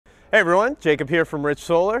Hey everyone, Jacob here from Onyx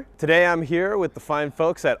Solar. Today I'm here with the fine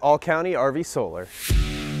folks at All County RV Solar.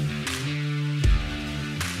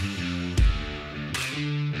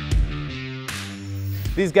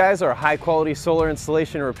 These guys are a high quality solar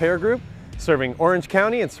installation and repair group serving Orange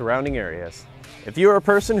County and surrounding areas. If you are a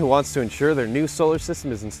person who wants to ensure their new solar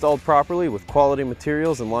system is installed properly with quality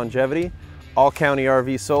materials and longevity, All County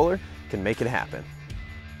RV Solar can make it happen.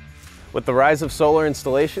 With the rise of solar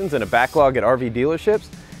installations and a backlog at RV dealerships,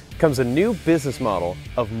 comes a new business model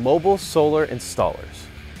of mobile solar installers.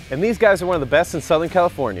 And these guys are one of the best in Southern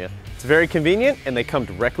California. It's very convenient and they come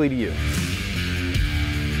directly to you.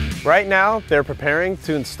 Right now, they're preparing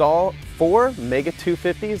to install 4 Mega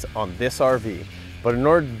 250s on this RV. But in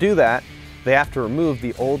order to do that, they have to remove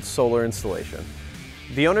the old solar installation.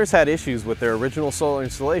 The owners had issues with their original solar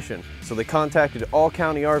installation, so they contacted All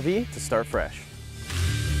County RV to start fresh.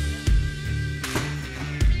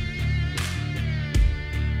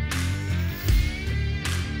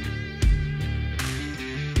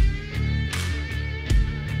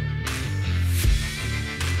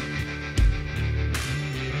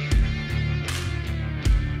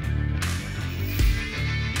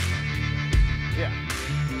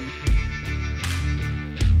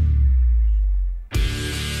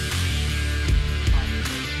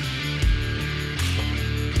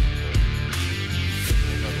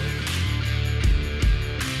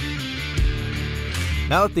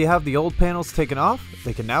 Now that they have the old panels taken off,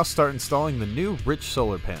 they can now start installing the new rich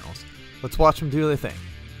solar panels. Let's watch them do their thing.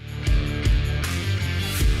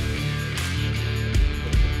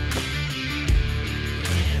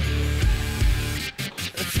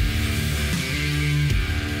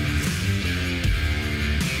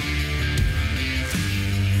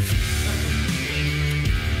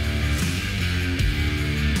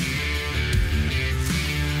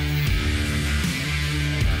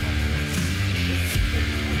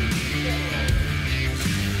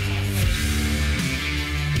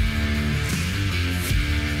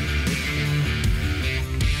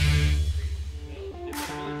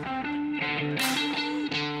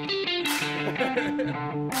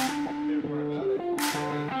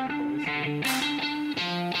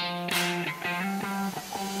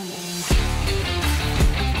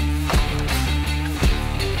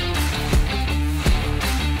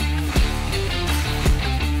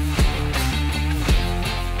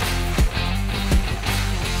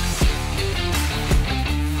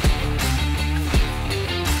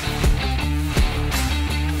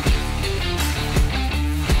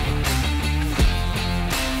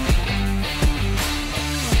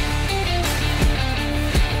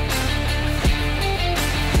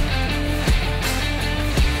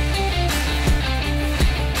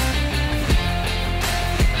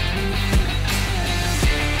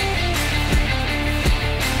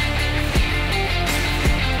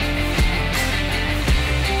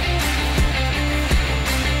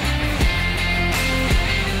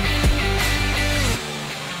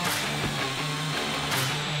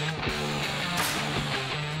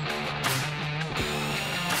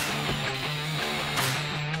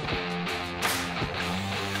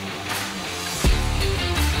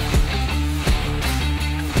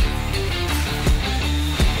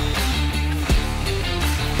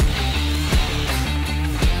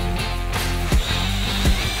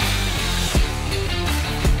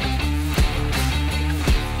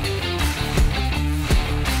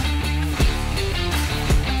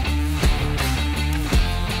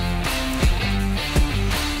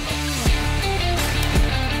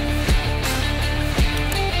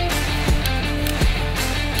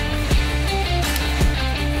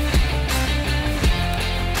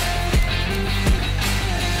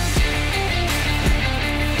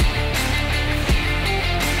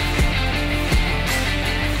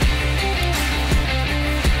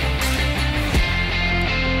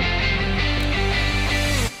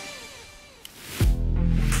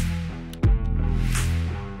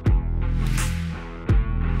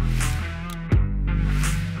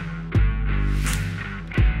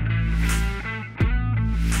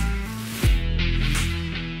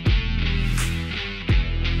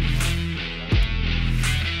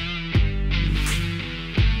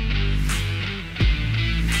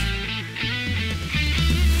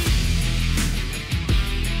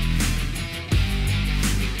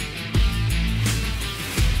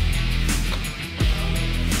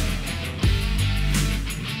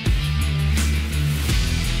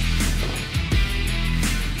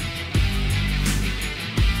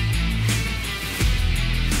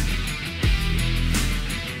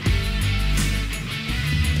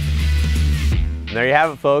 And there you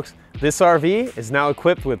have it, folks. This RV is now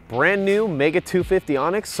equipped with brand new Mega 250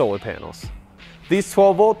 Onyx solar panels. These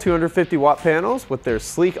 12-volt, 250-watt panels with their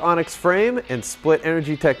sleek Onyx frame and split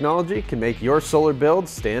energy technology can make your solar build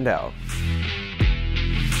stand out.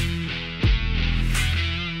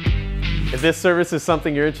 If this service is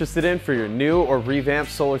something you're interested in for your new or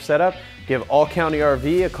revamped solar setup, give All County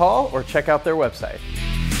RV a call or check out their website.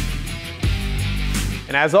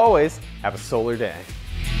 And as always, have a solar day.